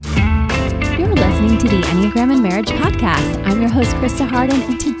to the Enneagram and Marriage Podcast. I'm your host, Krista Harden,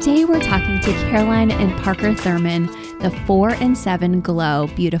 and today we're talking to Caroline and Parker Thurman, the 4 and 7 Glow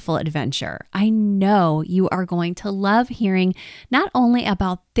Beautiful Adventure. I know you are going to love hearing not only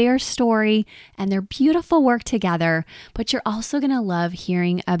about their story and their beautiful work together, but you're also going to love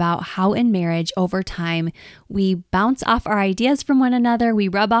hearing about how in marriage over time, we bounce off our ideas from one another, we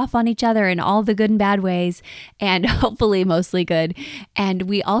rub off on each other in all the good and bad ways, and hopefully mostly good. And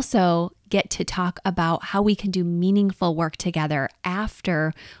we also get to talk about how we can do meaningful work together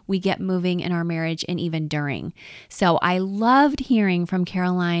after we get moving in our marriage and even during. So I loved hearing from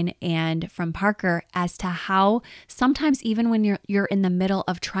Caroline and from Parker as to how sometimes even when you're in the middle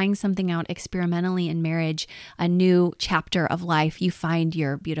of trying something out experimentally in marriage, a new chapter of life, you find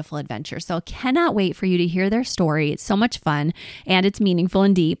your beautiful adventure. So cannot wait for you to hear their story. It's so much fun and it's meaningful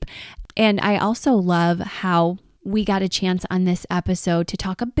and deep. And I also love how we got a chance on this episode to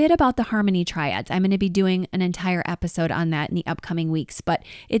talk a bit about the harmony triads. I'm going to be doing an entire episode on that in the upcoming weeks, but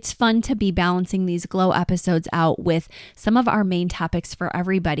it's fun to be balancing these Glow episodes out with some of our main topics for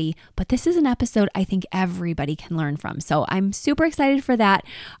everybody. But this is an episode I think everybody can learn from. So I'm super excited for that.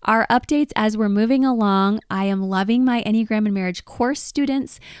 Our updates as we're moving along. I am loving my Enneagram and Marriage course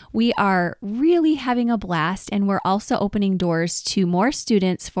students. We are really having a blast, and we're also opening doors to more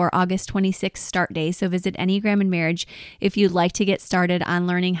students for August 26th start day. So visit Enneagram and Marriage if you'd like to get started on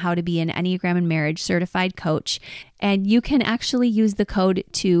learning how to be an Enneagram and Marriage certified coach. And you can actually use the code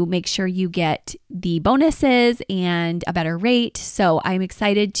to make sure you get the bonuses and a better rate. So I'm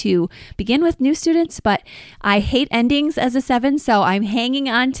excited to begin with new students, but I hate endings as a 7. So I'm hanging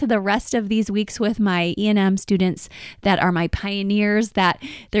on to the rest of these weeks with my E&M students that are my pioneers, that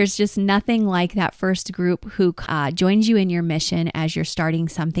there's just nothing like that first group who joins you in your mission as you're starting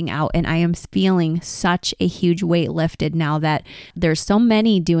something out. And I am feeling such a huge weight lifted now that there's so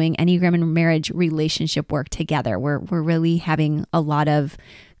many doing Enneagram and Marriage relationship work together. We're really having a lot of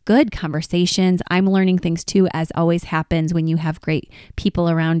good conversations. I'm learning things too, as always happens when you have great people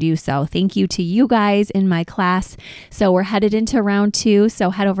around you. So thank you to you guys in my class. So we're headed into round 2. So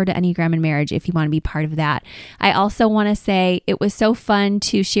head over to Enneagram and Marriage if you want to be part of that. I also want to say it was so fun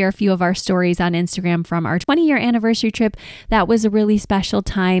to share a few of our stories on Instagram from our 20-year anniversary trip. That was a really special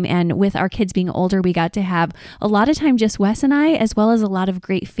time. And with our kids being older, we got to have a lot of time, just Wes and I, as well as a lot of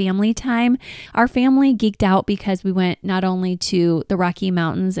great family time. Our family geeked out because we went not only to the Rocky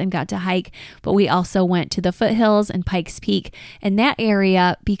Mountains and got to hike, but we also went to the foothills and Pikes Peak and that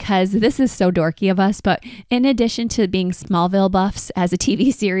area, because this is so dorky of us, but in addition to being Smallville buffs as a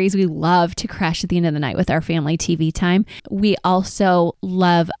TV series, we love to crash at the end of the night with our family TV time. We also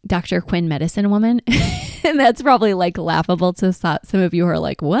love Dr. Quinn, Medicine Woman. And that's probably like laughable to some of you who are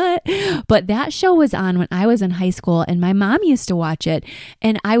like, what? But that show was on when I was in high school and my mom used to watch it,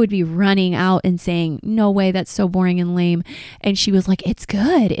 and I would be running out and saying, no way, that's so boring and lame. And she was like, it's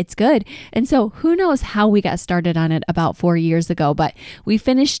good. It's good. And so who knows how we got started on it about 4 years ago, but we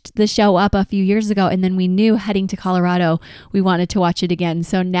finished the show up a few years ago, and then we knew heading to Colorado, we wanted to watch it again.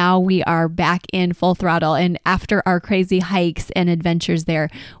 So now we are back in full throttle. And after our crazy hikes and adventures there,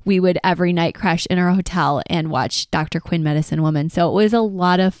 we would every night crash in our hotel and watch Dr. Quinn, Medicine Woman. So it was a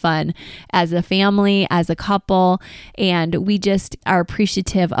lot of fun as a family, as a couple, and we just are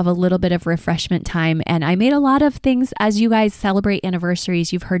appreciative of a little bit of refreshment time. And I made a lot of things as you guys celebrate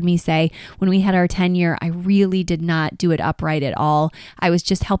anniversaries. You've heard me say when we had our 10-year, I really did not do it upright at all. I was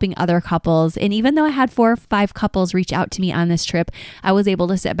just helping other couples. And even though I had 4 or 5 couples reach out to me on this trip, I was able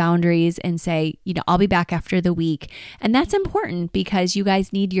to set boundaries and say, I'll be back after the week. And that's important because you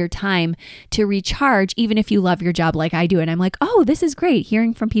guys need your time to recharge, even if you love your job like I do. And I'm like, oh, this is great.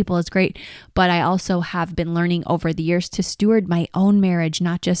 Hearing from people is great. But I also have been learning over the years to steward my own marriage,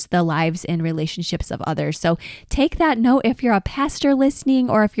 not just the lives and relationships of others. So take that note if you're a pastor listening,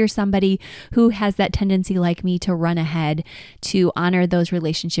 or if you're somebody who has that tendency like me to run ahead, to honor those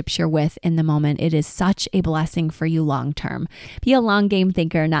relationships you're with in the moment. It is such a blessing for you long term. Be a long game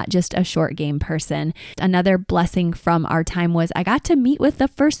thinker, not just a short game person. Another blessing from our time was I got to meet with the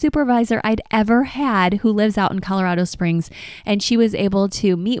first supervisor I'd ever had, who lives out in Colorado Springs, and she was able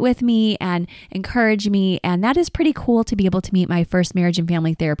to meet with me and encourage me. And that is pretty cool to be able to meet my first marriage and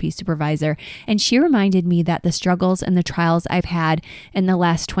family therapy supervisor. And she reminded me that the struggles and the trials I've had in the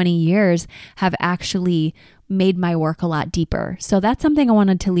last 20 years have actually made my work a lot deeper. So that's something I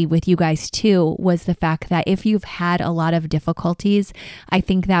wanted to leave with you guys too, was the fact that if you've had a lot of difficulties, I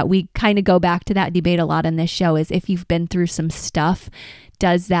think that we kind of go back to that debate a lot in this show, is if you've been through some stuff,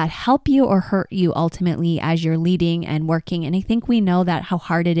 does that help you or hurt you ultimately as you're leading and working? And I think we know that how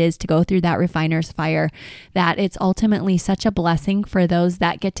hard it is to go through that refiner's fire, that it's ultimately such a blessing for those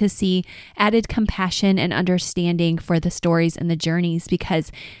that get to see added compassion and understanding for the stories and the journeys,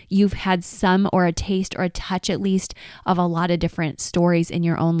 because you've had some or a taste or a touch at least of a lot of different stories in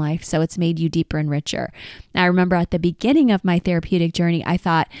your own life. So it's made you deeper and richer. Now, I remember at the beginning of my therapeutic journey, I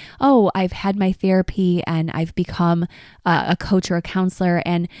thought, oh, I've had my therapy and I've become a coach or a counselor,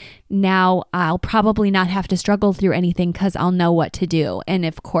 and now I'll probably not have to struggle through anything because I'll know what to do. And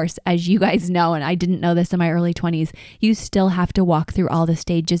of course, as you guys know, and I didn't know this in my early 20s, you still have to walk through all the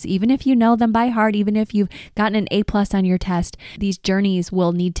stages, even if you know them by heart, even if you've gotten an A+ on your test. These journeys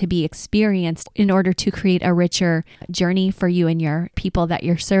will need to be experienced in order to create a richer journey for you and your people that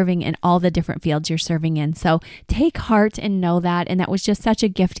you're serving in all the different fields you're serving in. So take heart and know that. And that was just such a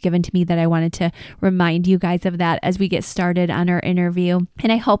gift given to me that I wanted to remind you guys of that as we get started on our interview.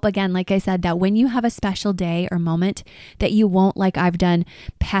 And I hope, again, like I said, that when you have a special day or moment, that you won't, like I've done,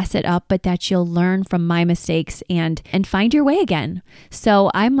 pass it up, but that you'll learn from my mistakes and find your way again.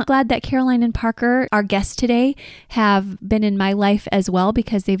 So I'm glad that Caroline and Parker, our guests today, have been in my life as well,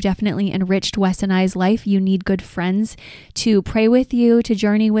 because they've definitely enriched Wes and I's life. You need good friends to pray with you, to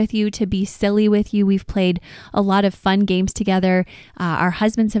journey with you, to be silly with you. We've played a lot of fun games together. Our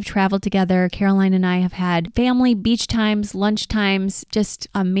husbands have traveled together. Caroline and I have had family beach times, lunch times, just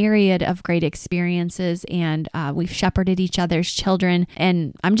a myriad of great experiences, and we've shepherded each other's children.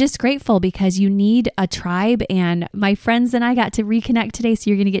 And I'm just grateful because you need a tribe, and my friends and I got to reconnect today, so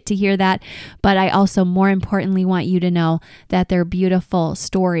you're going to get to hear that. But I also, more importantly, want you to know that their beautiful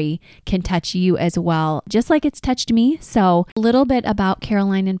story can touch you as well, just like it's touched me. So a little bit about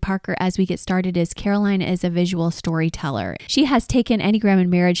Caroline and Parker as we get started is Caroline is a visual storyteller. She has taken Enneagram and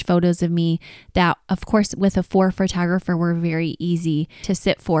marriage photos of me that, of course, with a 4 photographer, were very easy to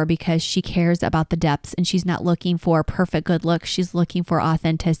sit for, because she cares about the depths and she's not looking for perfect good looks. She's looking for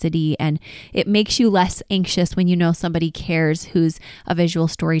authenticity, and it makes you less anxious when you know somebody cares who's a visual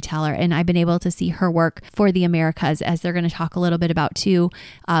storyteller. And I've been able to see her work for the Americas, as they're going to talk a little bit about too,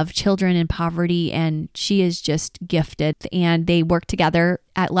 of children in poverty, and she is just gifted. And they work together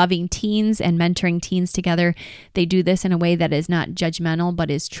at loving teens and mentoring teens together. They do this in a way that is not judgmental, but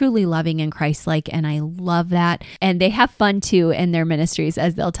is truly loving and Christ-like. And I love that. And they have fun too in their ministries,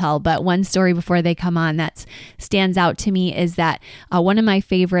 as they'll tell. But one story before they come on that stands out to me is that one of my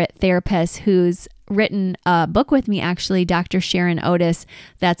favorite therapists, who's written a book with me, actually, Dr. Sharon Otis,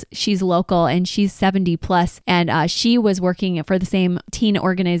 she's local and she's 70 plus. And she was working for the same teen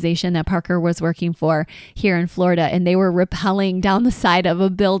organization that Parker was working for here in Florida. And they were rappelling down the side of a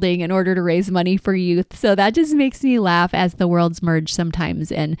building in order to raise money for youth. So that just makes me laugh as the worlds merge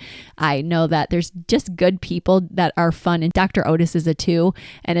sometimes. And I know that there's just good people that are fun. And Dr. Otis is a 2,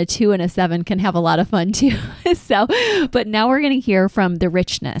 and a 2 and a 7 can have a lot of fun too. But now we're going to hear from the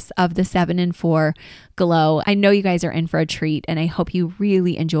richness of the 7 and 4 glow. I know you guys are in for a treat, and I hope you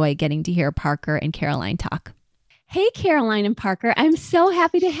really enjoy getting to hear Parker and Caroline talk. Hey, Caroline and Parker, I'm so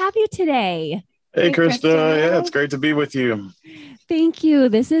happy to have you today. Hey, Krista. Yeah, it's great to be with you. Thank you.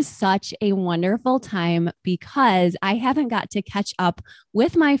 This is such a wonderful time because I haven't got to catch up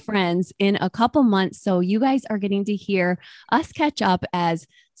with my friends in a couple months. So you guys are getting to hear us catch up as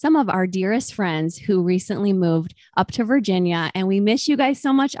some of our dearest friends who recently moved up to Virginia. And we miss you guys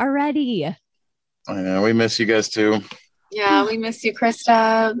so much already. I know, we miss you guys too. Yeah, we miss you,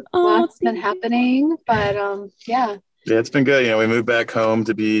 Krista. Lots been happening, but yeah. Yeah, it's been good. We moved back home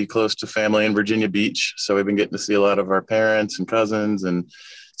to be close to family in Virginia Beach. So we've been getting to see a lot of our parents and cousins and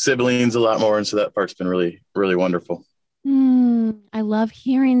siblings a lot more. And so that part's been really, really wonderful. I love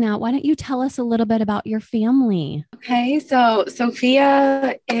hearing that. Why don't you tell us a little bit about your family? Okay, so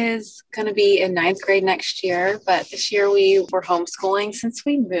Sophia is going to be in 9th grade next year, but this year we were homeschooling since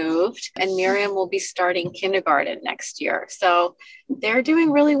we moved, and Miriam will be starting kindergarten next year. So they're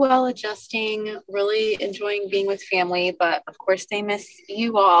doing really well, adjusting, really enjoying being with family, but of course they miss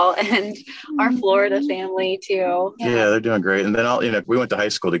you all and our Florida family too. Yeah, they're doing great. And then we went to high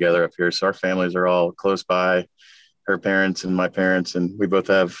school together up here, so our families are all close by. Her parents and my parents, and we both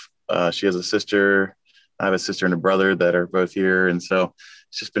have, she has a sister, I have a sister and a brother that are both here. And so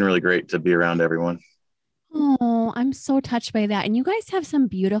it's just been really great to be around everyone. Oh, I'm so touched by that. And you guys have some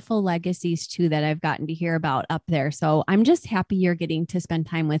beautiful legacies too that I've gotten to hear about up there. So I'm just happy you're getting to spend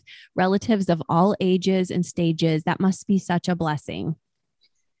time with relatives of all ages and stages. That must be such a blessing.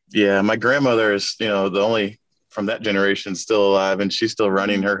 Yeah, my grandmother is, the only from that generation still alive, and she's still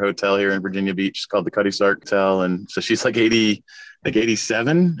running her hotel here in Virginia Beach. It's called the Cuddy Sark Hotel. And so she's like 80, like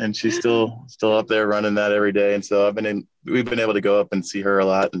 87, and she's still up there running that every day. And so we've been able to go up and see her a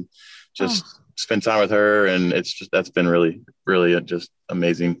lot and just spend time with her. And that's been really, really just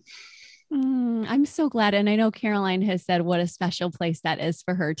amazing. I'm so glad. And I know Caroline has said what a special place that is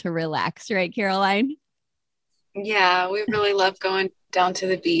for her to relax, right, Caroline? Yeah, we really love going down to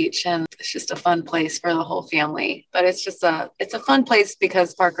the beach, and it's just a fun place for the whole family. But it's a fun place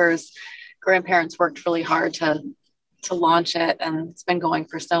because Parker's grandparents worked really hard to launch it, and it's been going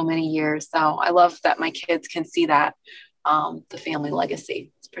for so many years. So I love that my kids can see that, the family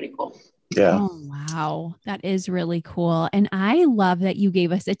legacy. It's pretty cool. Yeah. Oh, wow. That is really cool. And I love that you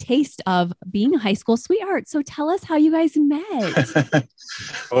gave us a taste of being a high school sweetheart. So tell us how you guys met.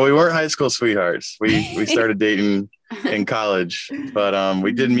 Well, we weren't high school sweethearts. We started dating in college, but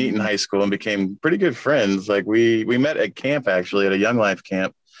we did meet in high school and became pretty good friends. Like we met at camp, actually, at a Young Life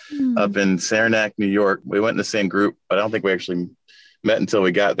camp up in Saranac, New York. We went in the same group, but I don't think we actually met until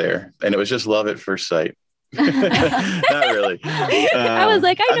we got there. And it was just love at first sight. Not really. I was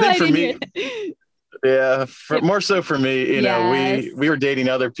like, I know I didn't hear that. Yeah, more so for me, you know, Yes. we were dating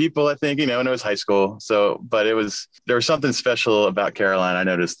other people, I think, you know, and it was high school. So, but there was something special about Caroline. I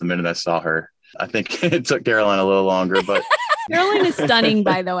noticed the minute I saw her. I think it took Caroline a little longer, but Caroline is stunning,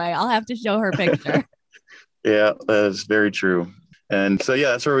 by the way. I'll have to show her picture. yeah, that is very true. And so,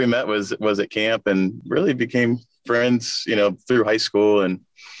 yeah, that's where we met was at camp, and really became friends, you know, through high school. And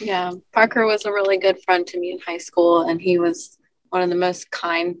Yeah, Parker was a really good friend to me in high school, and he was one of the most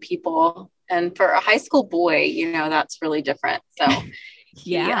kind people. And for a high school boy, you know, that's really different. So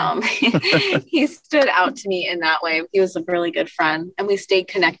Yeah. he stood out to me in that way. He was a really good friend, and we stayed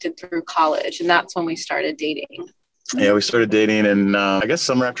connected through college, and that's when we started dating. yeah, we started dating, and I guess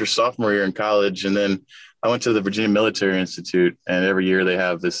summer after sophomore year in college. And then I went to the Virginia Military Institute, and every year they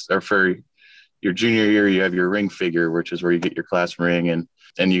have this, or for your junior year, you have your ring figure, which is where you get your class ring, and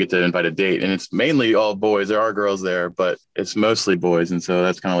you get to invite a date. And it's mainly all boys. There are girls there, but it's mostly boys. And so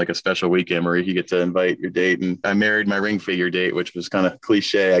that's kind of like a special weekend where you get to invite your date. And I married my ring figure date, which was kind of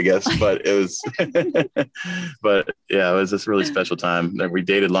cliche, I guess, but it was, but yeah, it was this really special time that we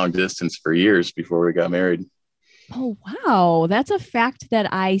dated long distance for years before we got married. Oh, wow. That's a fact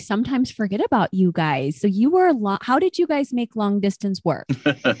that I sometimes forget about you guys. So you were, how did you guys make long distance work?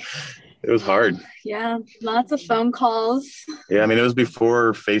 It was hard. Yeah, lots of phone calls. Yeah, I mean, it was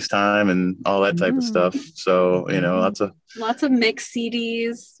before FaceTime and all that type of stuff. So, you know, Lots of mixed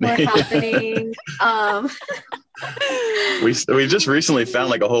CDs were happening. We just recently found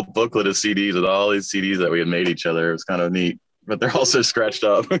like a whole booklet of CDs with all these CDs that we had made each other. It was kind of neat, but they're also scratched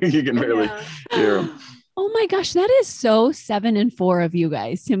up. You can barely hear them. Oh my gosh, that is so 7 and 4 of you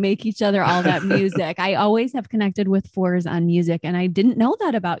guys to make each other all that music. I always have connected with 4s on music, and I didn't know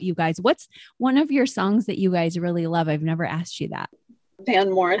that about you guys. What's one of your songs that you guys really love? I've never asked you that.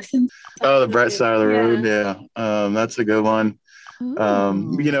 Van Morrison. Oh, The Bright Side of the Road. Yeah. That's a good one.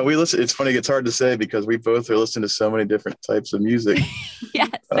 You know, we listen, it's funny, it's hard to say because we both are listening to so many different types of music. Yes,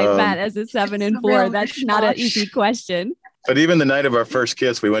 I bet as a 7 and 4, that's not an easy question. But even the night of our first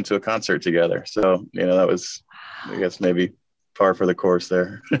kiss, we went to a concert together. So, you know, that was, I guess, maybe par for the course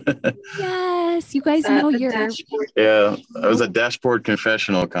there. Yes, you guys know your... Yeah, it was a Dashboard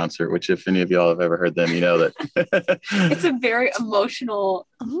Confessional concert, which if any of y'all have ever heard them, you know that. It's a very emotional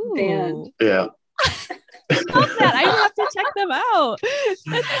band. Yeah. I love that. I have to check them out.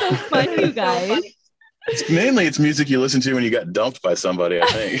 That's so fun, you guys. It's music you listen to when you got dumped by somebody, I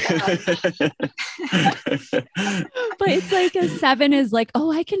think. But it's like a 7 is like,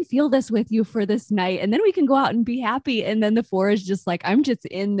 oh, I can feel this with you for this night. And then we can go out and be happy. And then the 4 is just like, I'm just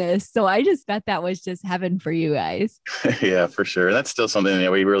in this. So I just bet that was just heaven for you guys. Yeah, for sure. And that's still something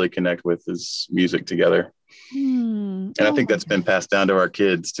that we really connect with is music together. And I think that's been passed down to our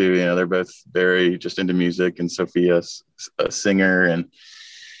kids too. You know, they're both very just into music, and Sophia's a singer, and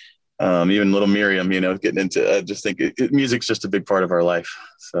even little Miriam, you know, getting into, I just think music's just a big part of our life.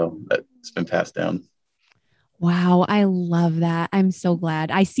 So that's been passed down. Wow. I love that. I'm so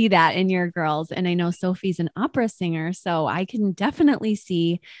glad. I see that in your girls. And I know Sophie's an opera singer, so I can definitely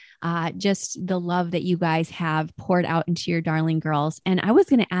see just the love that you guys have poured out into your darling girls. And I was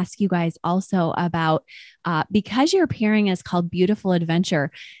going to ask you guys also about, because your pairing is called Beautiful Adventure,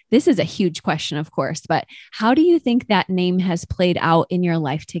 this is a huge question, of course, but how do you think that name has played out in your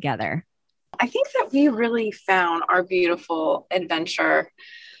life together? I think that we really found our beautiful adventure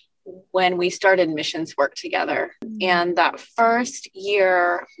when we started missions work together. And that first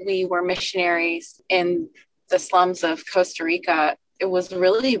year we were missionaries in the slums of Costa Rica. it was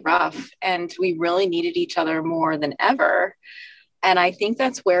really rough and we really needed each other more than ever. And I think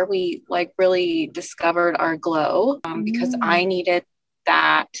that's where we like really discovered our glow, because I needed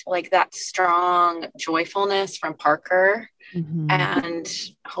that, like that strong joyfulness from Parker. And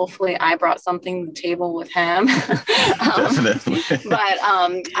hopefully I brought something to the table with him. Definitely. But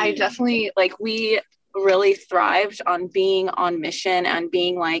I definitely, like, we really thrived on being on mission and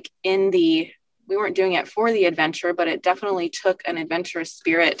being like we weren't doing it for the adventure, but it definitely took an adventurous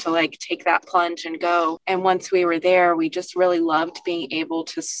spirit to like take that plunge and go. And once we were there, we just really loved being able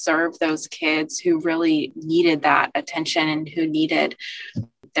to serve those kids who really needed that attention and who needed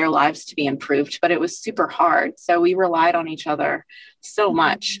their lives to be improved. But it was super hard. So we relied on each other so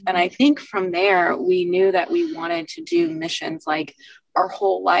much. And I think from there, we knew that we wanted to do missions like our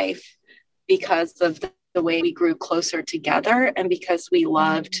whole life because of the way we grew closer together and because we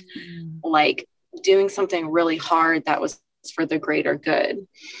loved like doing something really hard that was for the greater good.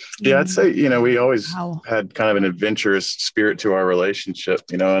 Yeah, I'd say, we always had kind of an adventurous spirit to our relationship,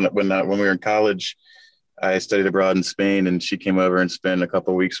 and when we were in college, I studied abroad in Spain and she came over and spent a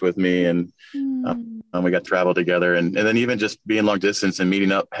couple of weeks with me and we got to travel together and then even just being long distance and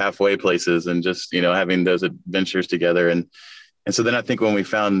meeting up halfway places and just, having those adventures together. And so then I think when we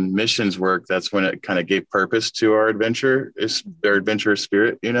found missions work, that's when it kind of gave purpose to our adventurous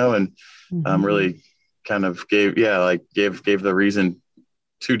spirit, and really kind of gave the reason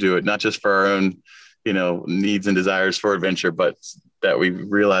to do it, not just for our own, needs and desires for adventure, but that we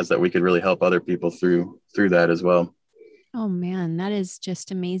realized that we could really help other people through that as well. Oh man, that is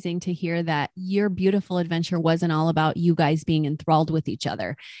just amazing to hear that your beautiful adventure wasn't all about you guys being enthralled with each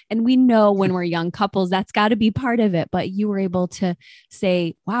other. And we know when we're young couples, that's got to be part of it. But you were able to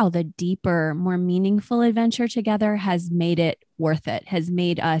say, wow, the deeper, more meaningful adventure together has made it worth it, has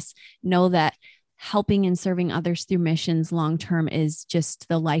made us know that helping and serving others through missions long-term is just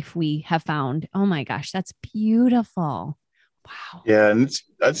the life we have found. Oh my gosh, that's beautiful. Wow. Yeah. And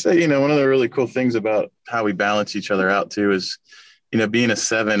I'd say, one of the really cool things about how we balance each other out too is, being a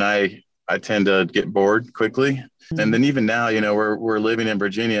 7, I tend to get bored quickly. And then even now, we're living in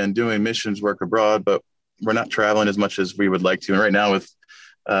Virginia and doing missions work abroad, but we're not traveling as much as we would like to. And right now with,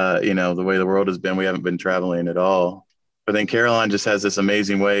 the way the world has been, we haven't been traveling at all. But then Caroline just has this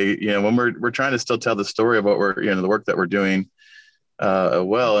amazing way, when we're trying to still tell the story of what we're, the work that we're doing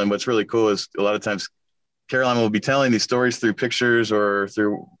well. And what's really cool is a lot of times Caroline will be telling these stories through pictures or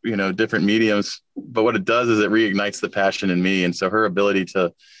through, different mediums. But what it does is it reignites the passion in me. And so her ability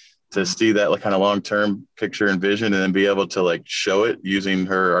to see that kind of long-term picture and vision and then be able to like show it using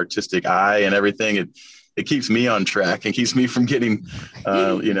her artistic eye and everything, it keeps me on track and keeps me from getting,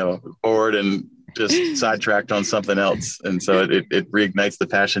 bored and just sidetracked on something else. And so it reignites the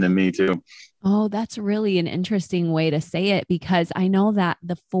passion in me too. Oh, that's really an interesting way to say it, because I know that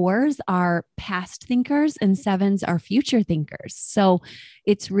the 4s are past thinkers and 7s are future thinkers. So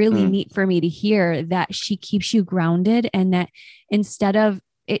it's really neat for me to hear that she keeps you grounded and that instead of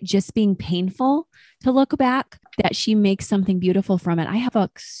it just being painful to look back, that she makes something beautiful from it. I have a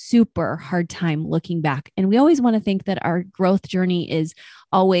super hard time looking back. And we always want to think that our growth journey is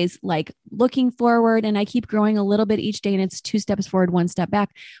always like looking forward. And I keep growing a little bit each day and it's 2 steps forward, 1 step back.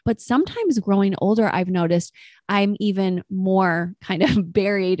 But sometimes growing older, I've noticed I'm even more kind of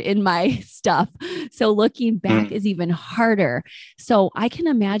buried in my stuff. So looking back is even harder. So I can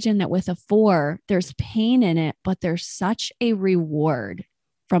imagine that with a 4, there's pain in it, but there's such a reward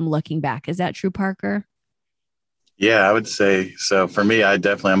from looking back. Is that true, Parker? Yeah, I would say so. For me,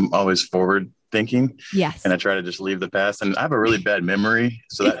 I'm always forward thinking. Yes. And I try to just leave the past. And I have a really bad memory,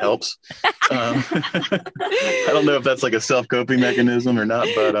 so that helps. I don't know if that's like a self-coping mechanism or not,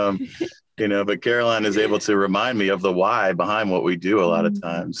 but but Caroline is able to remind me of the why behind what we do a lot of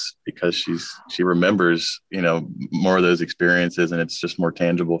times because she remembers, more of those experiences and it's just more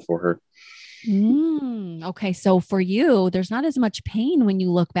tangible for her. Okay. So for you, there's not as much pain when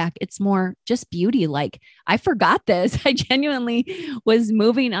you look back. It's more just beauty. Like, I forgot this. I genuinely was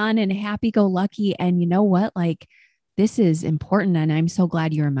moving on and happy-go-lucky. And you know what? Like, this is important. And I'm so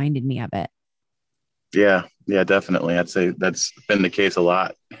glad you reminded me of it. Yeah, definitely. I'd say that's been the case a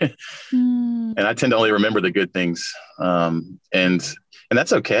lot. And I tend to only remember the good things. And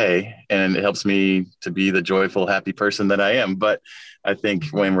that's okay. And it helps me to be the joyful, happy person that I am. But I think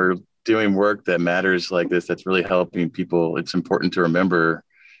when we're doing work that matters like this, that's really helping people, it's important to remember,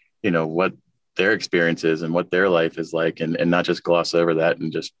 what their experience is and what their life is like, and not just gloss over that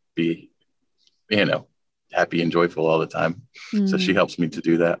and just be, happy and joyful all the time. So she helps me to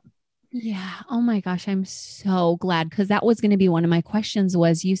do that. Yeah. Oh my gosh. I'm so glad because that was going to be one of my questions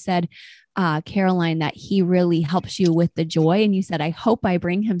was you said, Caroline, that he really helps you with the joy. And you said, I hope I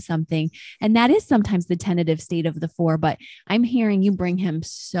bring him something. And that is sometimes the tentative state of the four, but I'm hearing you bring him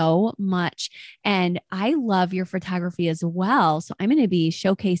so much. And I love your photography as well. So I'm going to be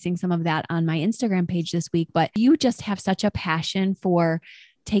showcasing some of that on my Instagram page this week, but you just have such a passion for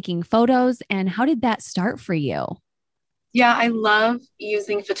taking photos. And how did that start for you? Yeah, I love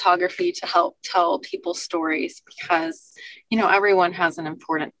using photography to help tell people stories because, everyone has an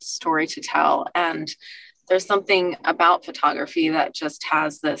important story to tell. And there's something about photography that just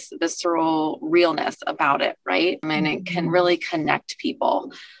has this visceral realness about it, right? And it can really connect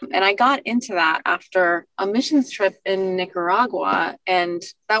people. And I got into that after a missions trip in Nicaragua. And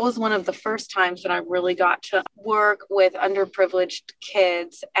that was one of the first times that I really got to work with underprivileged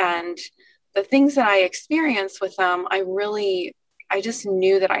kids. And the things that I experienced with them, I just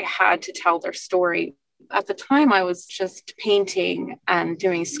knew that I had to tell their story. At the time, I was just painting and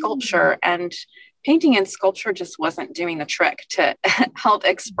doing sculpture, and painting and sculpture just wasn't doing the trick to help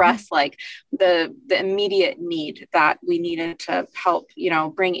express like the immediate need that we needed to help,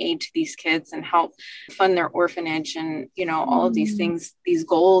 bring aid to these kids and help fund their orphanage and, all of these things, these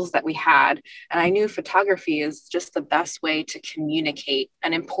goals that we had. And I knew photography is just the best way to communicate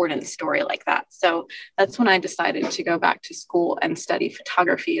an important story like that. So that's when I decided to go back to school and study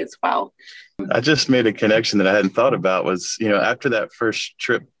photography as well. I just made a connection that I hadn't thought about was, after that first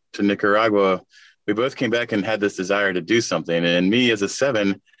trip to Nicaragua, we both came back and had this desire to do something. And me as a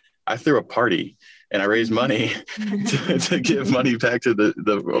 7, I threw a party and I raised money to give money back to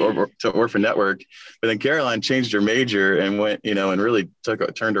to Orphan Network. But then Caroline changed her major and went, and really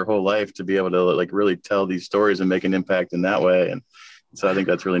turned her whole life to be able to like really tell these stories and make an impact in that way. And so I think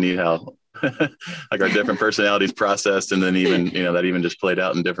that's really neat how like our different personalities processed, and then even, that even just played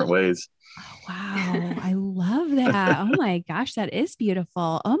out in different ways. Wow. I love that. Oh my gosh, that is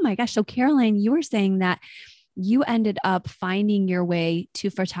beautiful. Oh my gosh. So Caroline, you were saying that you ended up finding your way to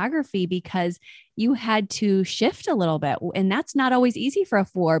photography because you had to shift a little bit. And that's not always easy for a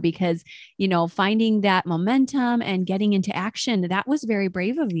 4 because, finding that momentum and getting into action, that was very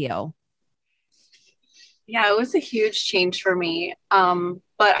brave of you. Yeah, it was a huge change for me. But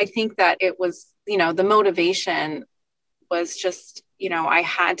I think that it was, the motivation was just, I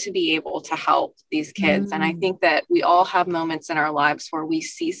had to be able to help these kids. And I think that we all have moments in our lives where we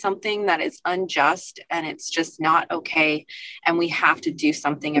see something that is unjust and it's just not okay. And we have to do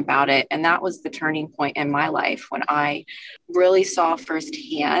something about it. And that was the turning point in my life when I really saw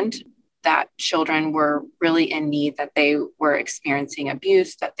firsthand that children were really in need, that they were experiencing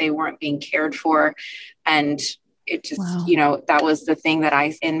abuse, that they weren't being cared for. And it just, that was the thing that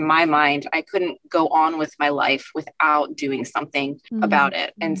in my mind, I couldn't go on with my life without doing something about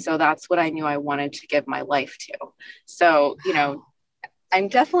it. And so that's what I knew I wanted to give my life to. So, I'm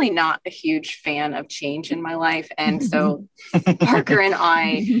definitely not a huge fan of change in my life. And so Parker and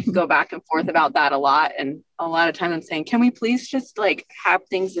I go back and forth about that a lot. And a lot of times I'm saying, can we please just like have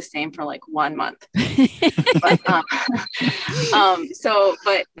things the same for like 1 month? But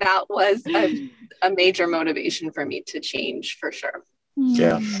that was a major motivation for me to change for sure.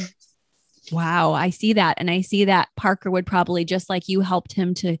 Yeah. Wow. I see that. And I see that Parker would probably, just like you, helped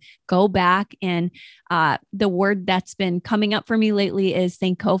him to go back. And the word that's been coming up for me lately is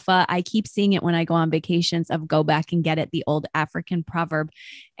Sankofa. I keep seeing it when I go on vacations of go back and get it, the old African proverb.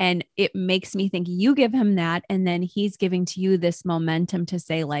 And it makes me think you give him that. And then he's giving to you this momentum to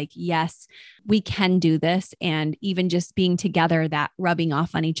say like, yes, we can do this. And even just being together, that rubbing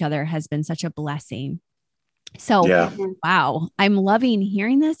off on each other has been such a blessing. So, wow, I'm loving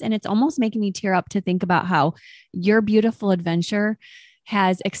hearing this. And it's almost making me tear up to think about how your beautiful adventure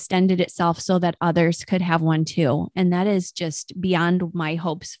has extended itself so that others could have one too. And that is just beyond my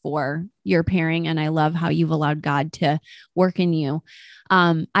hopes for your pairing. And I love how you've allowed God to work in you.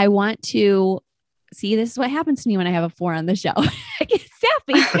 I want to see, this is what happens to me when I have a 4 on the show. I get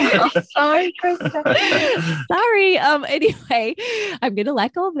sappy. Sorry, Krista. Sorry. Anyway, I'm going to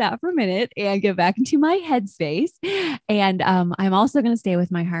let go of that for a minute and get back into my headspace. And I'm also going to stay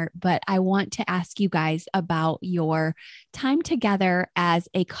with my heart, but I want to ask you guys about your time together as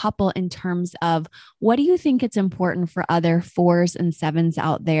a couple in terms of what do you think it's important for other 4s and 7s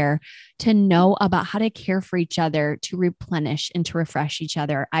out there to know about how to care for each other, to replenish and to refresh each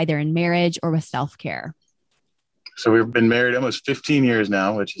other, either in marriage or with self-care? So we've been married almost 15 years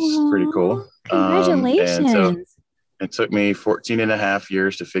now, which is pretty cool. Congratulations. And so it took me 14 and a half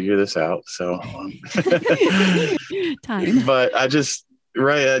years to figure this out. So time. But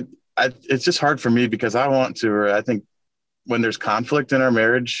it's just hard for me because I think when there's conflict in our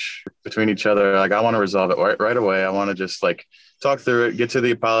marriage between each other, like I want to resolve it right away. I want to just like talk through it, get to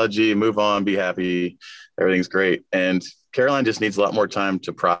the apology, move on, be happy. Everything's great. And Caroline just needs a lot more time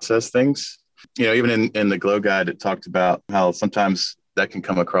to process things. Even in the Glow Guide, it talked about how sometimes that can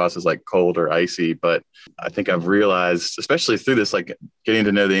come across as like cold or icy. But I think I've realized, especially through this, like getting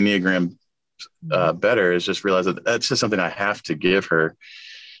to know the Enneagram better, is just realize that that's just something I have to give her.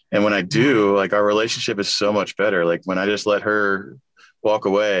 And when I do, like our relationship is so much better. Like when I just let her walk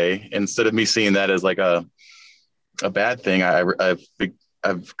away, instead of me seeing that as like a bad thing,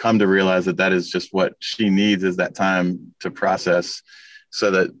 I've come to realize that is just what she needs, is that time to process.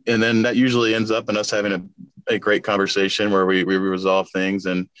 And then that usually ends up in us having a great conversation where we resolve things.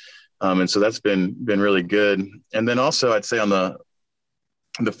 And so that's been really good. And then also I'd say on the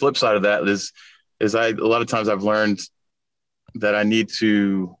flip side of that is a lot of times I've learned that I need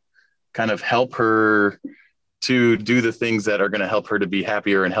to kind of help her to do the things that are going to help her to be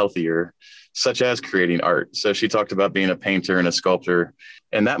happier and healthier, such as creating art. So she talked about being a painter and a sculptor,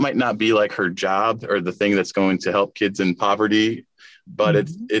 and that might not be like her job or the thing that's going to help kids in poverty, but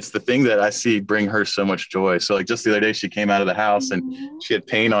it's the thing that I see bring her so much joy. So like just the other day, she came out of the house and she had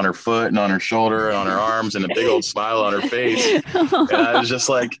paint on her foot and on her shoulder and on her arms and a big old smile on her face. And I was just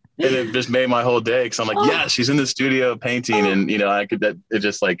like, and it just made my whole day. Cause I'm like, yeah, she's in the studio painting. And, it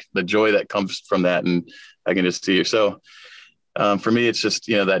just like the joy that comes from that. And I can just see her. So for me, it's just,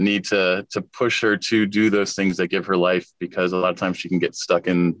 that need to push her to do those things that give her life, because a lot of times she can get stuck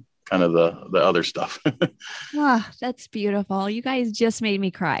in kind of the other stuff. That's beautiful. You guys just made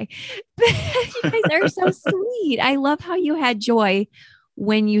me cry. You guys are so sweet. I love how you had joy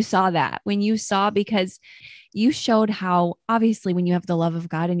when you saw that, because you showed how obviously when you have the love of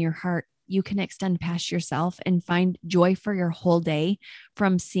God in your heart, you can extend past yourself and find joy for your whole day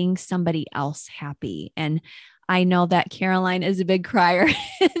from seeing somebody else happy. And I know that Caroline is a big crier,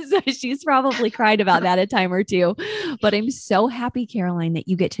 so she's probably cried about that a time or two, but I'm so happy, Caroline, that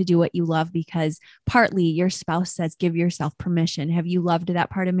you get to do what you love, because partly your spouse says, give yourself permission. Have you loved that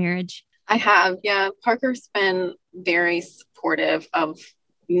part of marriage? I have. Yeah. Parker's been very supportive of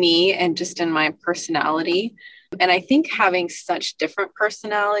me and just in my personality. And I think having such different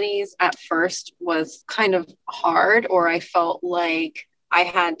personalities at first was kind of hard, or I felt like I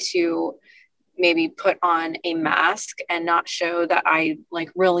had to maybe put on a mask and not show that I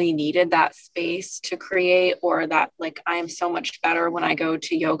like really needed that space to create, or that like I am so much better when I go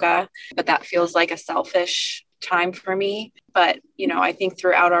to yoga, but that feels like a selfish time for me. But, I think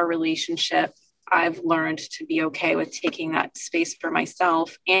throughout our relationship, I've learned to be okay with taking that space for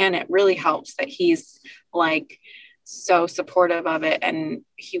myself. And it really helps that he's like so supportive of it. And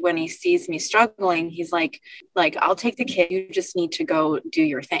when he sees me struggling, he's like, I'll take the kid. You just need to go do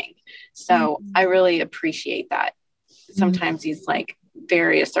your thing. So I really appreciate that. Sometimes he's like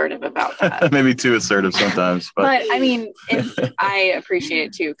very assertive about that. Maybe too assertive sometimes. But I mean, I appreciate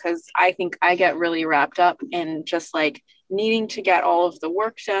it too, because I think I get really wrapped up in just like needing to get all of the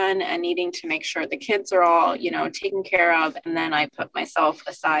work done and needing to make sure the kids are all, taken care of. And then I put myself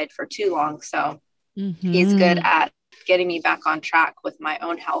aside for too long. So he's good at getting me back on track with my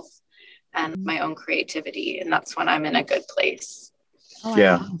own health and my own creativity. And that's when I'm in a good place. Oh,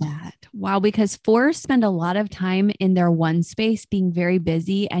 yeah. I love that. Wow. Because fours spend a lot of time in their one space being very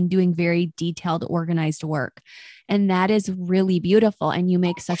busy and doing very detailed, organized work. And that is really beautiful. And you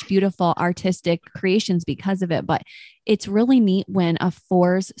make such beautiful artistic creations because of it. But it's really neat when a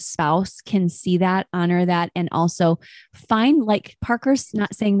four's spouse can see that, honor that, and also find, like Parker's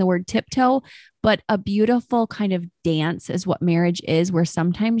not saying the word tiptoe, but a beautiful kind of dance is what marriage is, where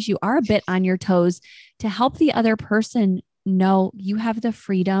sometimes you are a bit on your toes to help the other person know you have the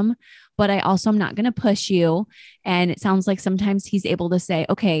freedom, but I also am not going to push you. And it sounds like sometimes he's able to say,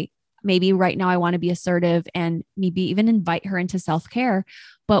 okay, maybe right now I want to be assertive and maybe even invite her into self-care.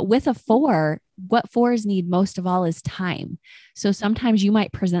 But with a four, what fours need most of all is time. So sometimes you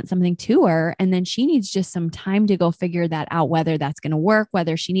might present something to her and then she needs just some time to go figure that out, whether that's going to work,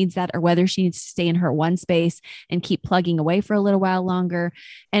 whether she needs that, or whether she needs to stay in her one space and keep plugging away for a little while longer.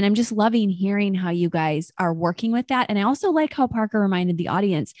 And I'm just loving hearing how you guys are working with that. And I also like how Parker reminded the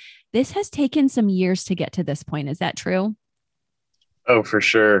audience, this has taken some years to get to this point. Is that true? Oh, for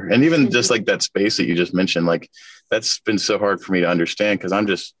sure. And even just like that space that you just mentioned, like that's been so hard for me to understand because I'm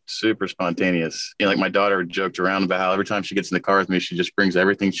just super spontaneous. Like my daughter joked around about how every time she gets in the car with me, she just brings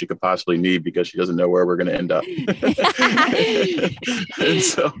everything she could possibly need because she doesn't know where we're going to end up. And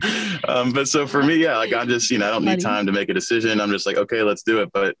so, but so for me, yeah, like I'm just, I don't need time to make a decision. I'm just like, okay, let's do it.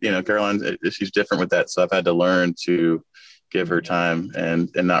 But, Caroline, she's different with that. So I've had to learn to give her time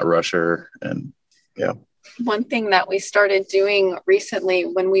and not rush her. And yeah. One thing that we started doing recently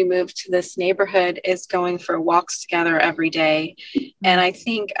when we moved to this neighborhood is going for walks together every day. And I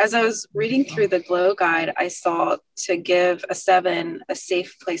think as I was reading through the Glow Guide, I saw to give a 7 a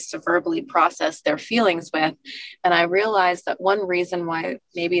safe place to verbally process their feelings with. And I realized that one reason why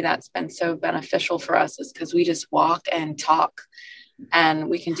maybe that's been so beneficial for us is because we just walk and talk, and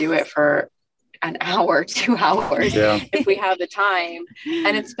we can do it for an hour, 2 hours if we have the time.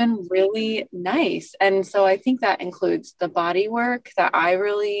 And it's been really nice. And so I think that includes the body work that I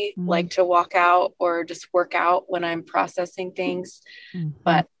really like to walk out or just work out when I'm processing things.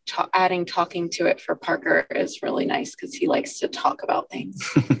 But adding talking to it for Parker is really nice because he likes to talk about things.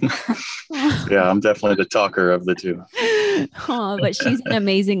 Yeah, I'm definitely the talker of the two. Oh, but she's an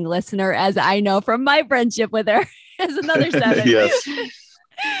amazing listener, as I know from my friendship with her as another 7. Yes.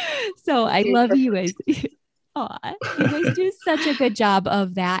 So I love you guys. Aw, you guys do such a good job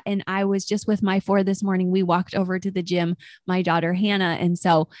of that. And I was just with my 4 this morning. We walked over to the gym, my daughter, Hannah. And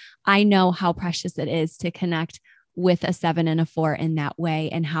so I know how precious it is to connect with a 7 and a 4 in that way,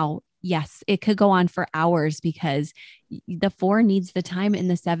 and how, yes, it could go on for hours because the 4 needs the time and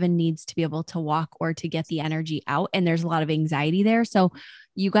the 7 needs to be able to walk or to get the energy out. And there's a lot of anxiety there. So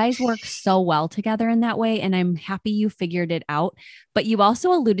you guys work so well together in that way. And I'm happy you figured it out. But you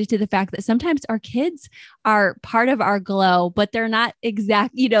also alluded to the fact that sometimes our kids are part of our glow, but they're not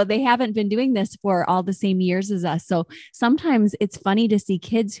they haven't been doing this for all the same years as us. So sometimes it's funny to see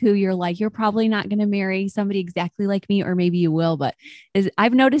kids who you're like, you're probably not going to marry somebody exactly like me, or maybe you will. But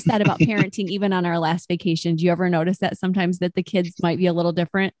I've noticed that about parenting, even on our last vacation. Do you ever notice that sometimes that the kids might be a little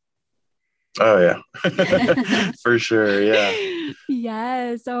different? Oh yeah, for sure. Yeah.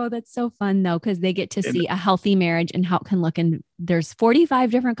 Yes. Oh, that's so fun though, because they get to see a healthy marriage and how it can look. And there's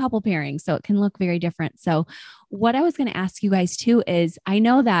 45 different couple pairings, so it can look very different. So what I was going to ask you guys too is, I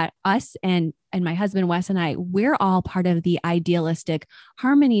know that us and my husband, Wes, and I, we're all part of the idealistic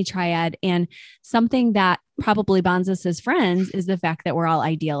harmony triad. And something that probably bonds us as friends is the fact that we're all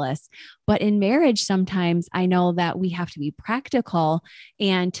idealists. But in marriage, sometimes I know that we have to be practical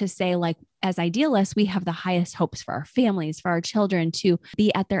and to say, like, as idealists, we have the highest hopes for our families, for our children to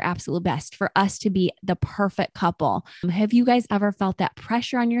be at their absolute best, for us to be the perfect couple. Have you guys ever felt that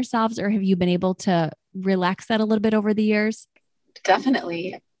pressure on yourselves, or have you been able to relax that a little bit over the years?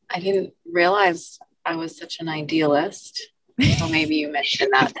 Definitely. I didn't realize I was such an idealist. So maybe you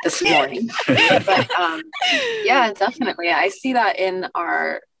mentioned that this morning. But yeah, definitely. I see that in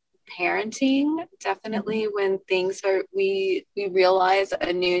our parenting. Definitely when things are, we realize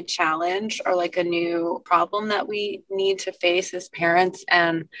a new challenge or like a new problem that we need to face as parents.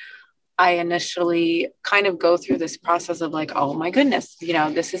 And I initially kind of go through this process of like, oh my goodness,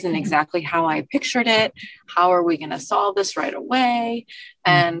 this isn't exactly how I pictured it. How are we going to solve this right away?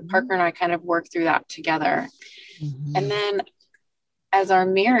 And Parker and I kind of work through that together. And then as our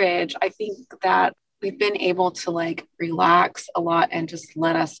marriage, I think that we've been able to like relax a lot and just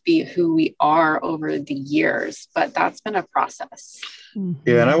let us be who we are over the years. But that's been a process.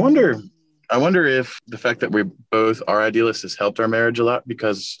 Yeah. And I wonder if the fact that we both are idealists has helped our marriage a lot,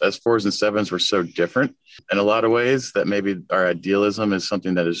 because as 4s and 7s, we're so different in a lot of ways that maybe our idealism is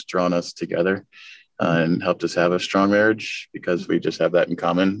something that has drawn us together and helped us have a strong marriage, because we just have that in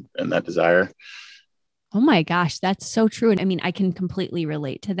common and that desire. Oh my gosh, that's so true. And I mean, I can completely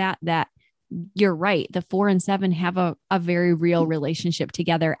relate to that you're right. The 4 and 7 have a very real relationship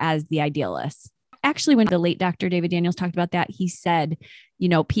together as the idealists. Actually, when the late Dr. David Daniels talked about that, he said,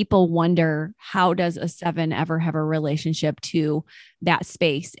 people wonder, how does a 7 ever have a relationship to that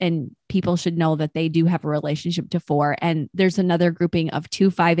space? And people should know that they do have a relationship to 4. And there's another grouping of 2,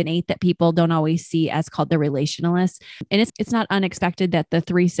 5, and 8 that people don't always see as called the relationalists. And it's not unexpected that the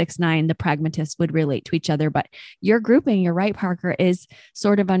 3, 6, 9, the pragmatists would relate to each other. But your grouping, you're right, Parker, is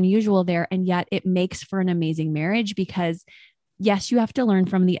sort of unusual there. And yet it makes for an amazing marriage, because yes, you have to learn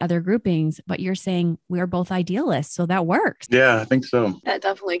from the other groupings, but you're saying we're both idealists. So that works. Yeah, I think so. That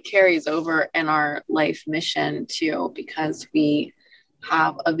definitely carries over in our life mission too, because we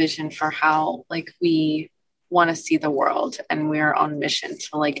have a vision for how we want to see the world, and we're on mission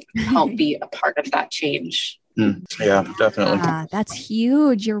to help be a part of that change. Yeah, definitely. That's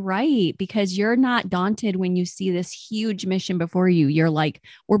huge. You're right. Because you're not daunted when you see this huge mission before you. You're like,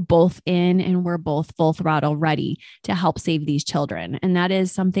 we're both in and we're both full throttle ready to help save these children. And that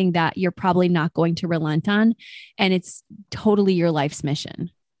is something that you're probably not going to relent on. And it's totally your life's mission.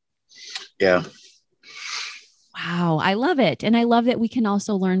 Yeah. Wow. I love it. And I love that we can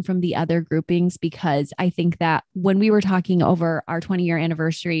also learn from the other groupings, because I think that when we were talking over our 20-year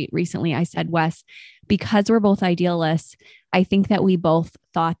anniversary recently, I said, Wes, because we're both idealists, I think that we both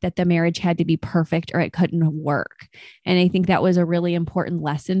thought that the marriage had to be perfect or it couldn't work. And I think that was a really important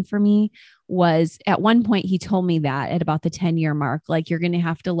lesson for me. Was at one point he told me that at about the 10-year mark, like, you're going to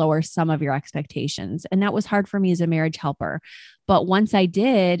have to lower some of your expectations. And that was hard for me as a marriage helper. But once I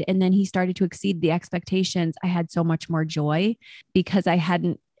did, and then he started to exceed the expectations, I had so much more joy because I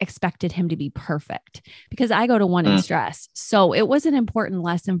hadn't expected him to be perfect, because I go to one in stress. So it was an important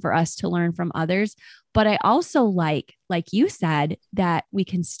lesson for us to learn from others. But I also like you said, that we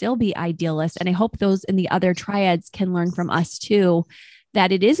can still be idealists. And I hope those in the other triads can learn from us too,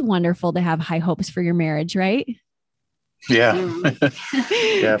 that it is wonderful to have high hopes for your marriage, right? Yeah.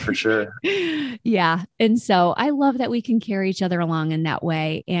 Yeah, for sure. Yeah. And so I love that we can carry each other along in that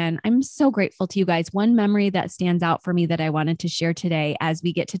way. And I'm so grateful to you guys. One memory that stands out for me that I wanted to share today as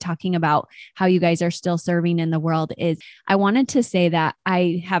we get to talking about how you guys are still serving in the world is I wanted to say that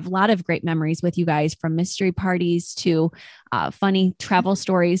I have a lot of great memories with you guys, from mystery parties to funny travel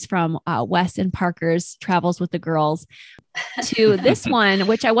stories from Wes and Parker's travels with the girls, to this one,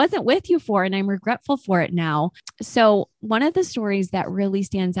 which I wasn't with you for, and I'm regretful for it now. So one of the stories that really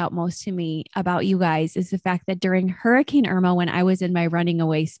stands out most to me about you guys is the fact that during Hurricane Irma, when I was in my running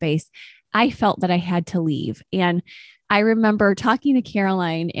away space, I felt that I had to leave. And I remember talking to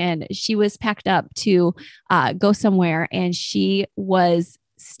Caroline, and she was packed up to go somewhere, and she was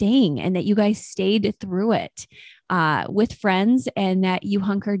staying, and that you guys stayed through it with friends, and that you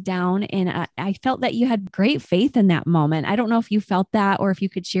hunkered down. And I felt that you had great faith in that moment. I don't know if you felt that, or if you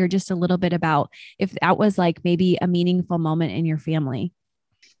could share just a little bit about if that was like maybe a meaningful moment in your family.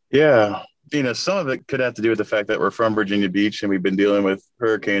 Yeah. Some of it could have to do with the fact that we're from Virginia Beach and we've been dealing with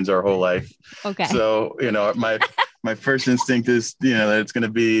hurricanes our whole life. Okay. So, my first instinct is, that it's going to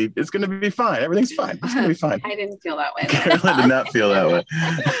be fine. Everything's fine. It's going to be fine. I didn't feel that way. Caroline did not feel that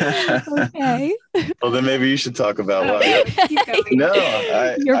way. Okay. Well, then maybe you should talk about why. No,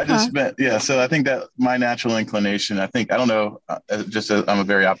 I just meant, yeah. So I think that my natural inclination, I don't know, I'm a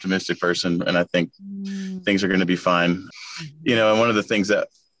very optimistic person, and I think things are going to be fine. And one of the things that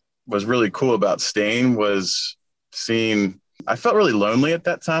was really cool about staying was I felt really lonely at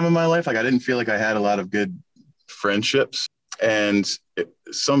that time in my life. Like, I didn't feel like I had a lot of good friendships, and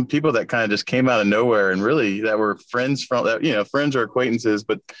some people that kind of just came out of nowhere, and really that were friends from that, friends or acquaintances,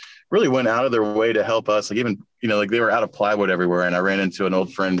 but really went out of their way to help us. Like, even, like they were out of plywood everywhere. And I ran into an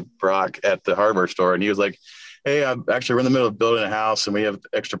old friend, Brock, at the hardware store, and he was like, hey, we're in the middle of building a house and we have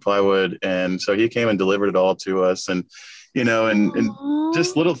extra plywood. And so he came and delivered it all to us. And, and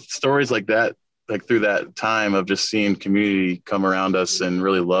just little stories like that, like through that time of just seeing community come around us and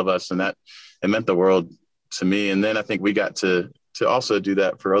really love us. And that, it meant the world to me. And then I think we got to also do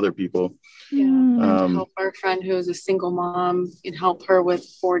that for other people. Yeah, and to help our friend who is a single mom and help her with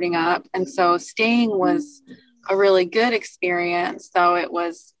boarding up. And so staying was a really good experience, though it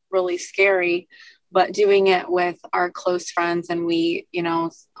was really scary, but doing it with our close friends, and we,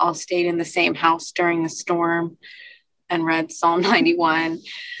 all stayed in the same house during the storm and read Psalm 91.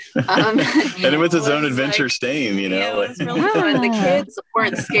 And it was its own adventure, staying, Yeah, it was really fun. The kids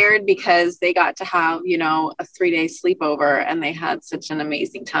weren't scared because they got to have, a 3-day sleepover, and they had such an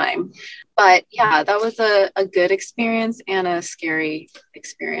amazing time. But yeah, that was a good experience and a scary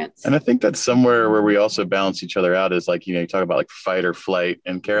experience. And I think that's somewhere where we also balance each other out, is like, you talk about like fight or flight,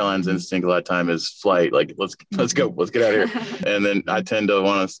 and Caroline's instinct a lot of time is flight. Like, let's go, let's get out of here. And then I tend to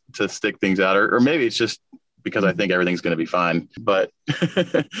want us to stick things out, or maybe it's just because I think everything's going to be fine. But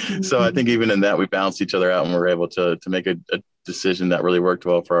so I think even in that, we balanced each other out, and we're able to make a decision that really worked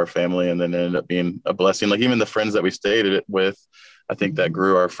well for our family, and then ended up being a blessing. Like, even the friends that we stayed with, I think that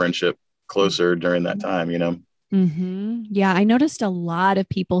grew our friendship closer during that time, Mm-hmm. Yeah, I noticed a lot of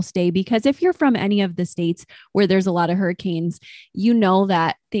people stay, because if you're from any of the states where there's a lot of hurricanes,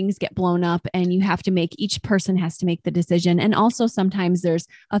 that things get blown up, and each person has to make the decision. And also sometimes there's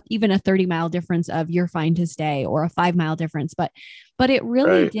even a 30-mile difference of you're fine to stay, or a 5-mile difference. But it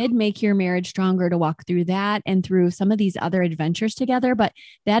really did make your marriage stronger to walk through that and through some of these other adventures together. But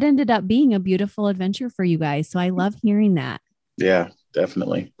that ended up being a beautiful adventure for you guys. So I love hearing that. Yeah,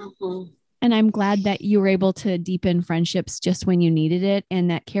 definitely. Mm-hmm. And I'm glad that you were able to deepen friendships just when you needed it.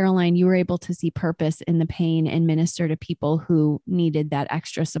 And that, Caroline, you were able to see purpose in the pain and minister to people who needed that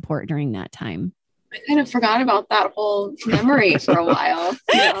extra support during that time. I kind of forgot about that whole memory for a while.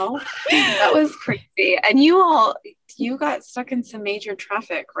 That was crazy. And you got stuck in some major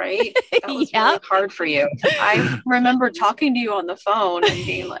traffic, right? That was really hard for you. I remember talking to you on the phone and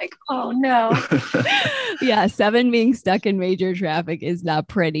being like, oh no. Yeah. 7 being stuck in major traffic is not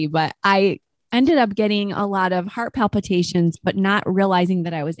pretty, but I ended up getting a lot of heart palpitations, but not realizing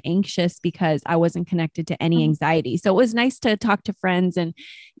that I was anxious because I wasn't connected to any anxiety. So it was nice to talk to friends, and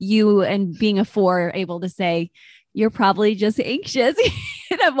you, and being a 4, able to say, you're probably just anxious.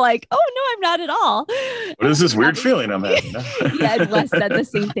 And I'm like, oh no, I'm not at all. What is this weird feeling I'm having? Yeah, and Wes said the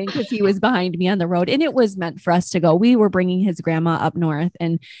same thing because he was behind me on the road, and it was meant for us to go. We were bringing his grandma up north,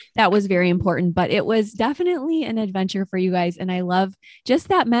 and that was very important, but it was definitely an adventure for you guys. And I love just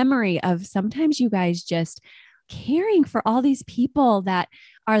that memory of sometimes you guys just caring for all these people that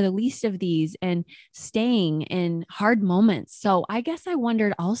are the least of these and staying in hard moments. So I guess I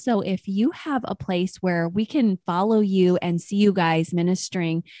wondered also if you have a place where we can follow you and see you guys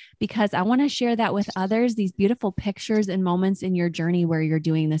ministering, because I want to share that with others, these beautiful pictures and moments in your journey where you're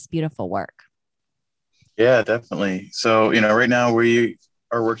doing this beautiful work. Yeah, definitely. So, right now we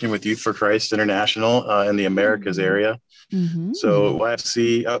are working with Youth for Christ International in the Americas area. Mm-hmm. So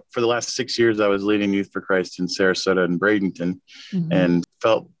YFC, for the last 6 years, I was leading Youth for Christ in Sarasota and Bradenton, and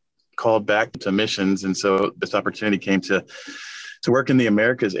felt called back to missions. And so this opportunity came to work in the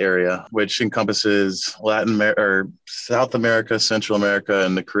Americas area, which encompasses Latin America, or South America, Central America,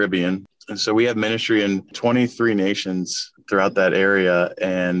 and the Caribbean. And so we have ministry in 23 nations throughout that area.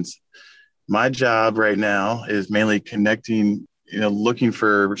 And my job right now is mainly connecting, looking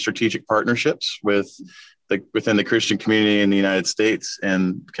for strategic partnerships within the Christian community in the United States,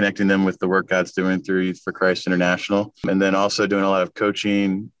 and connecting them with the work God's doing through Youth for Christ International. And then also doing a lot of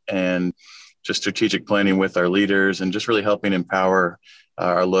coaching and just strategic planning with our leaders, and just really helping empower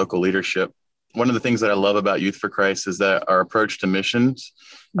our local leadership. One of the things that I love about Youth for Christ is that our approach to missions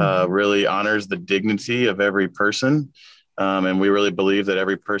really honors the dignity of every person. And we really believe that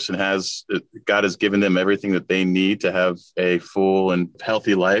every person God has given them everything that they need to have a full and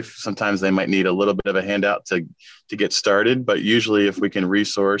healthy life. Sometimes they might need a little bit of a handout to get started, but usually if we can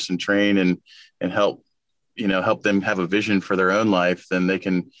resource and train and help them have a vision for their own life, then they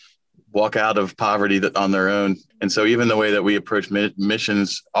can walk out of poverty on their own. And so even the way that we approach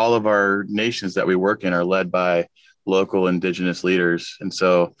missions, all of our nations that we work in are led by local indigenous leaders. And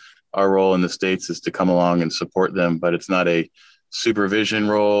so our role in the States is to come along and support them, but it's not a supervision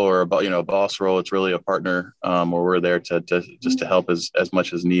role or a boss role. It's really a partner where we're there to just to help as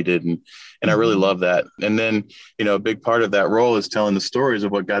much as needed. And I really love that. And then, a big part of that role is telling the stories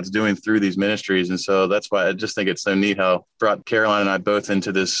of what God's doing through these ministries. And so that's why I just think it's so neat how brought Caroline and I both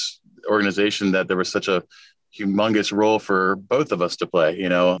into this organization, that there was such a humongous role for both of us to play,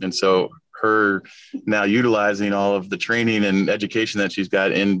 and so her now utilizing all of the training and education that she's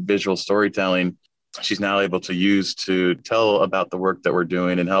got in visual storytelling, she's now able to use to tell about the work that we're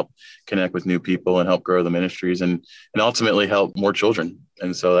doing and help connect with new people and help grow the ministries and ultimately help more children.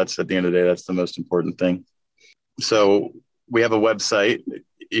 And so that's, at the end of the day, that's the most important thing. So we have a website.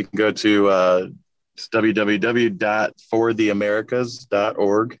 You can go to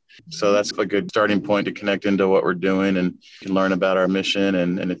www.fortheamericas.org. So that's a good starting point to connect into what we're doing, and you can learn about our mission.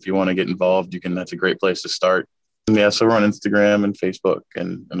 And if you want to get involved, that's a great place to start. Yeah, so we're on Instagram and Facebook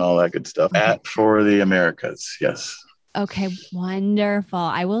and all that good stuff. At For the Americas. Yes. Okay, wonderful.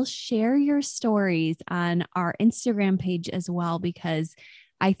 I will share your stories on our Instagram page as well, because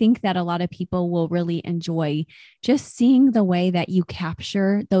I think that a lot of people will really enjoy just seeing the way that you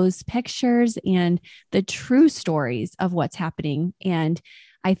capture those pictures and the true stories of what's happening. And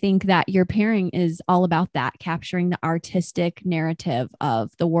I think that your pairing is all about that, capturing the artistic narrative of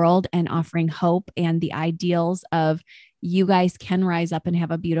the world and offering hope and the ideals of you guys can rise up and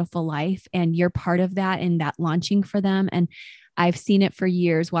have a beautiful life. And you're part of that in that launching for them. And I've seen it for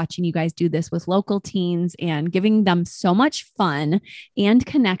years, watching you guys do this with local teens and giving them so much fun and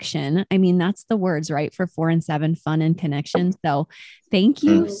connection. I mean, that's the words, right? For 4 and 7, fun and connection. So thank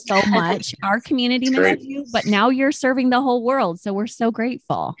you so much. Our community missed you, but now you're serving the whole world. So we're so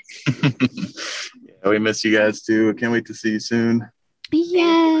grateful. Yeah, we miss you guys too. Can't wait to see you soon.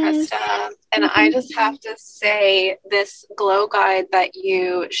 Yes. Krista. And I just have to say, this glow guide that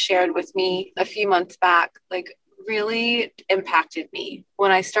you shared with me a few months back, really impacted me.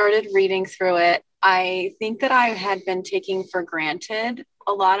 When I started reading through it, I think that I had been taking for granted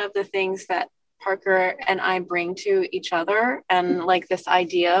a lot of the things that Parker and I bring to each other. And this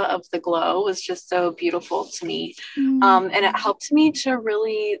idea of the glow was just so beautiful to me. And it helped me to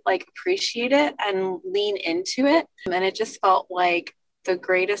really appreciate it and lean into it. And it just felt like the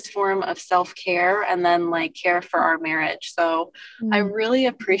greatest form of self-care, and then care for our marriage. So I really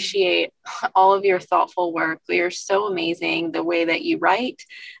appreciate all of your thoughtful work. You're so amazing, the way that you write,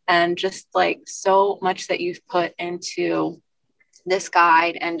 and just so much that you've put into this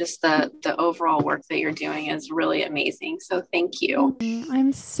guide and just the overall work that you're doing is really amazing. So thank you.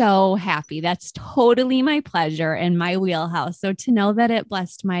 I'm so happy. That's totally my pleasure and my wheelhouse. So to know that it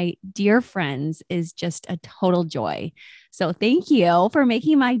blessed my dear friends is just a total joy. So thank you for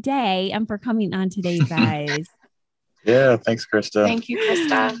making my day and for coming on today, guys. Yeah. Thanks, Krista. Thank you,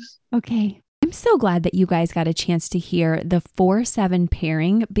 Krista. Okay. I'm so glad that you guys got a chance to hear the 4-7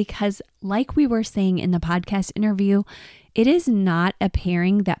 pairing because like we were saying in the podcast interview, it is not a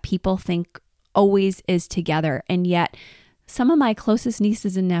pairing that people think always is together. And yet some of my closest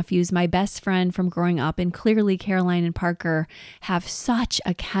nieces and nephews, my best friend from growing up, and clearly Caroline and Parker have such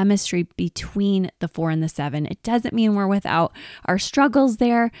a chemistry between the 4 and the 7. It doesn't mean we're without our struggles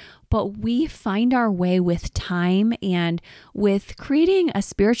there, but we find our way with time and with creating a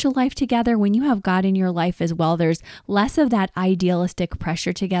spiritual life together. When you have God in your life as well, there's less of that idealistic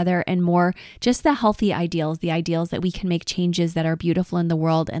pressure together and more just the healthy ideals, the ideals that we can make changes that are beautiful in the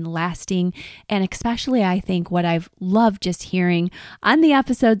world and lasting. And especially, I think what I've loved just hearing on the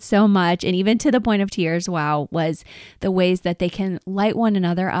episode so much, and even to the point of tears, wow, was the ways that they can light one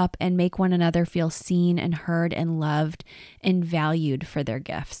another up and make one another feel seen and heard and loved and valued for their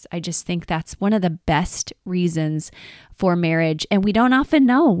gifts. I just think that's one of the best reasons for marriage. And we don't often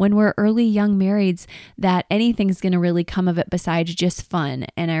know when we're early young marrieds that anything's going to really come of it besides just fun.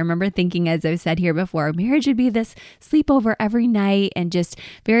 And I remember thinking, as I've said here before, marriage would be this sleepover every night and just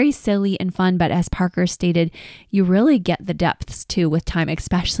very silly and fun. But as Parker stated, you really get the depths too with time,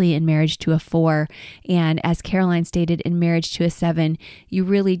 especially in marriage to a 4. And as Caroline stated, in marriage to a 7, you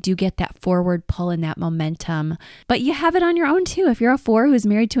really do get that forward pull and that momentum. But you have it on your own too. If you're a 4 who's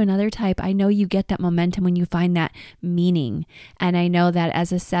married to another type, I know you get that momentum when you find that meaning. And I know that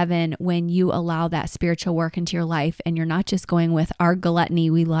as a 7, when you allow that spiritual work into your life and you're not just going with our gluttony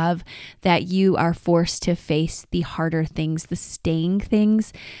we love, that you are forced to face the harder things, the staying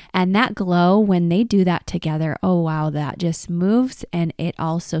things. And that glow, when they do that together, oh wow, that just moves and it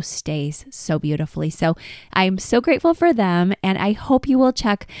also stays so beautifully. So I'm so grateful for them. And I hope you will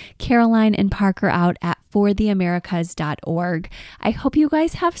check Caroline and Parker out at fortheamericas.org. I hope you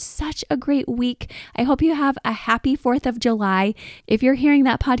guys have such a great week. I hope you have a happy 4th of July if you're hearing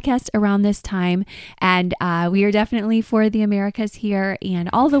that podcast around this time. And we are definitely for the Americas here and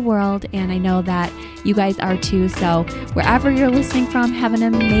all the world. And I know that you guys are too. So wherever you're listening from, have an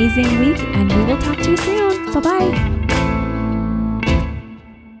amazing week and we will talk to you soon. Bye-bye.